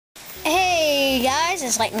guys,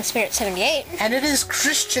 it's Lightning Spirit 78. And it is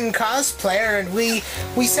Christian Cosplayer, and we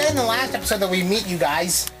said in the last episode that we meet you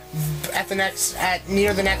guys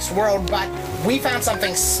near the next world, but we found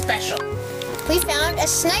something special. We found a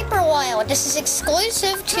Sniper Wild. This is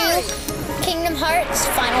exclusive to Kingdom Hearts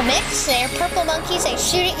Final Mix. They're purple monkeys. They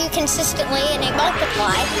shoot at you consistently and they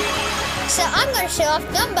multiply. So I'm going to show off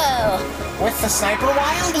Gumbo. With the Sniper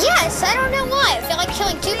Wild? Yes, I don't know why. I feel like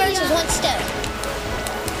killing two birds with one stone.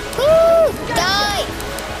 Woo! Die!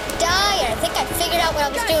 Die! I think I figured out what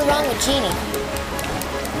I was doing wrong with Genie.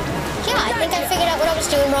 Yeah, I think I figured out what I was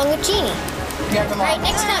doing wrong with Genie. You have to lock Alright,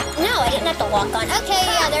 next time. No, I didn't have to walk on. Okay,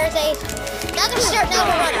 yeah, there's a... Now they're starting to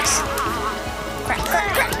overrun us. Crap, crap,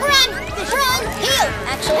 crap. Run! Run! Heal!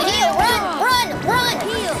 Actually, heal! Run! Run! Run!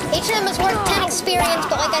 Each of them is worth 10 experience,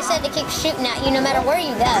 but like I said, they keep shooting at you no matter where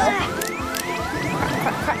you go.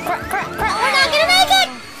 Crap, crap, crap, crap, crap. We're not gonna make it!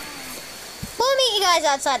 We'll meet you guys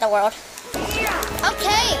outside the world.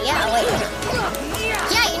 Okay, yeah, wait.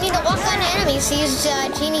 Yeah, you need to walk on enemies to use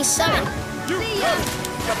Genie's summon.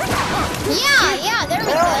 Yeah, there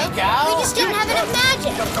we go. We just didn't have enough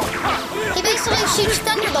magic. He basically shoots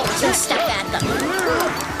thunderbolts and stuff at them.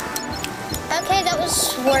 Okay, that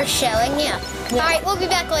was worth showing, yeah. Alright, we'll be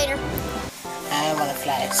back later. I want to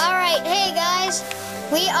fly. Alright, hey guys.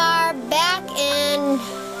 We are back in...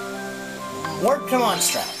 Warp to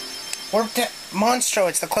Monstro. Warp to Monstro,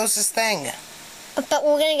 it's the closest thing. But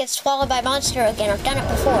we're gonna get swallowed by Monstro again. I've done it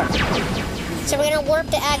before. So we're gonna warp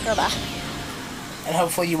to Agrabah. And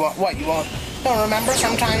hopefully you won't, don't remember,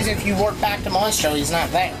 sometimes if you warp back to Monstro, he's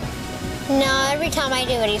not there. No, every time I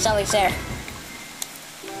do it, he's always there.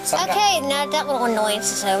 Okay, now that little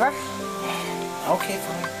annoyance is over. Okay,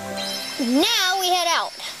 fine. Now we head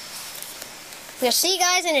out. We'll see you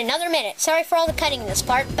guys in another minute. Sorry for all the cutting in this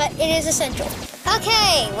part, but it is essential.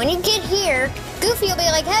 Okay, when you get here, Goofy will be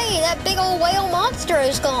like, hey, that big old whale monster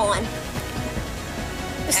is gone.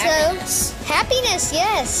 Happiness. So, happiness,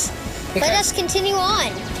 yes. Because let us continue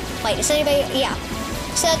on. Wait, is anybody, yeah.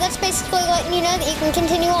 So that's basically letting you know that you can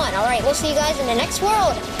continue on. All right, we'll see you guys in the next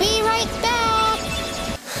world. Be right back.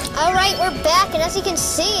 All right, we're back, and as you can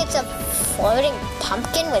see, it's a floating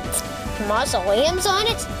pumpkin with mausoleums on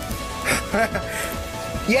it.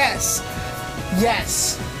 Yes.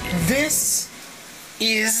 This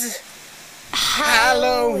is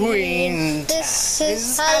Halloween. This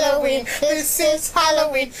is Halloween. This is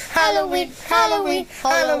Halloween. Halloween. Halloween.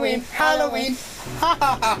 Halloween. Halloween. Ha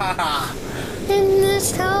ha ha ha ha. In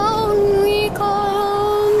this town we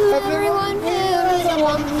call everyone hears a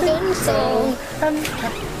pumpkin song.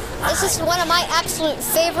 This is one of my absolute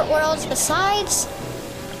favorite worlds besides...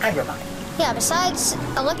 Agrabah. Yeah, besides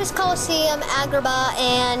Olympus Coliseum, Agrabah,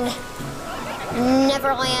 and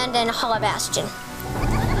Neverland, and Hollow Bastion.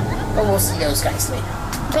 But we'll see those guys later.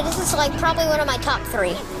 But this is like probably one of my top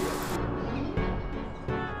 3.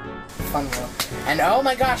 Fun world. And oh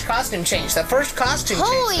my gosh, costume change. The first costume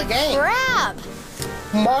change in the game. Holy crap!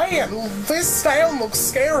 Man, this town looks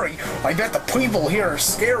scary. I bet the people here are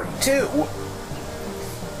scary too.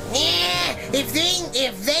 Yeah, if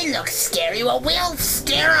they look scary, well, we'll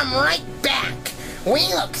scare them right back.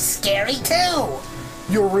 We look scary too.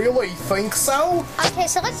 You really think so? Okay,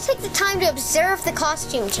 so let's take the time to observe the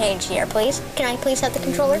costume change here, please. Can I please have the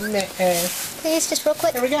controller? Please, just real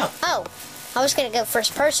quick. There we go. Oh, I was going to go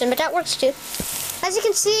first person, but that works too. As you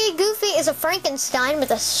can see, Goofy is a Frankenstein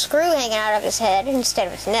with a screw hanging out of his head instead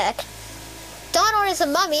of his neck. Donald is a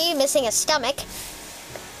mummy missing a stomach.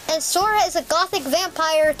 And Sora is a gothic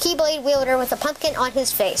vampire keyblade wielder with a pumpkin on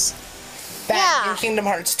his face. That yeah. in Kingdom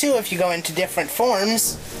Hearts 2, if you go into different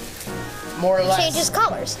forms, more or less... Changes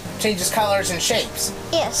colors. Changes colors and shapes.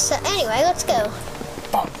 Yes, so anyway, let's go.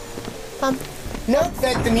 Bump. Bump. Note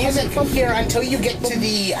that the music here, until you get to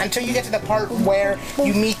the part where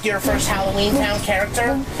you meet your first Halloween Town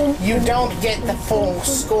character, you don't get the full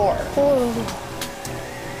score.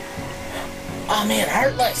 Oh man,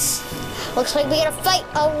 Heartless. Looks like we got a fight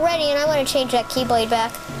already, and I want to change that keyblade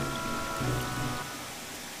back.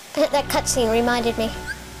 That cutscene reminded me.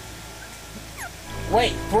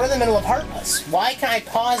 Wait, we're in the middle of Heartless. Why can't I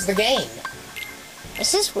pause the game?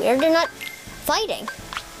 This is weird. They're not fighting.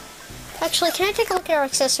 Actually, can I take a look at our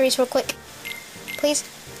accessories real quick? Please?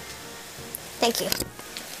 Thank you.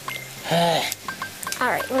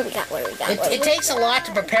 Alright, what do we got? It takes a lot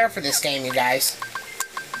to prepare for this game, you guys.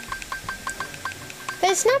 But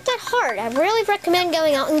it's not that hard. I really recommend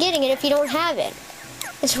going out and getting it if you don't have it.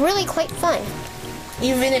 It's really quite fun.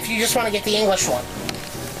 Even if you just want to get the English one.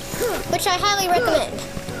 Which I highly recommend.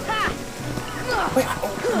 Wait,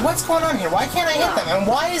 what's going on here? Why can't I hit them? And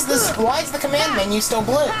why is the command menu still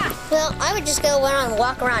blue? Well, I would just go around and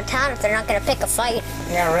walk around town if they're not gonna pick a fight.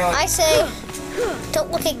 Yeah, really. I say,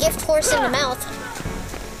 don't look a gift horse in the mouth.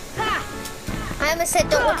 I almost said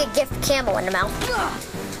don't look a gift camel in the mouth.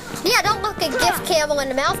 Yeah, don't look a gift camel in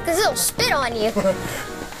the mouth, because it'll spit on you.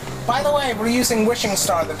 By the way, we're using Wishing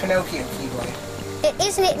Star, the Pinocchio Keyblade.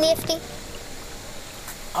 Isn't it nifty?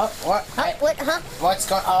 Oh, what? Oh, what, huh? What's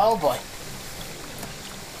going? Oh boy.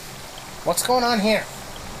 What's going on here?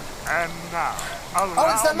 And now,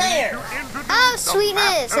 Oh, it's the mayor! Oh,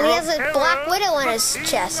 sweetness! And he has a black widow on his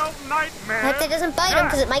chest. I hope that doesn't bite him,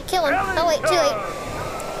 because it might kill him. Oh, wait, too late.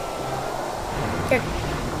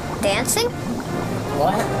 You're dancing?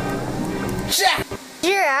 What? Jack!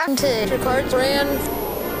 Yeah. To cards ran.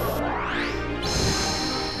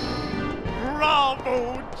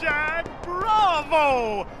 Bravo, Jack!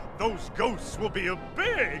 Bravo! Those ghosts will be a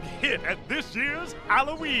big hit at this year's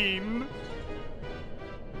Halloween.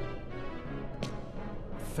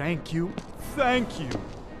 Thank you, thank you.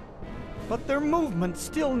 But their movement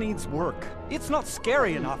still needs work. It's not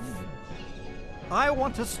scary enough. I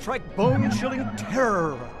want to strike bone-chilling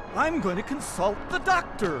terror. I'm going to consult the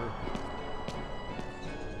doctor.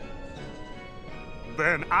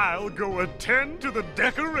 Then I'll go attend to the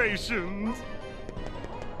decorations.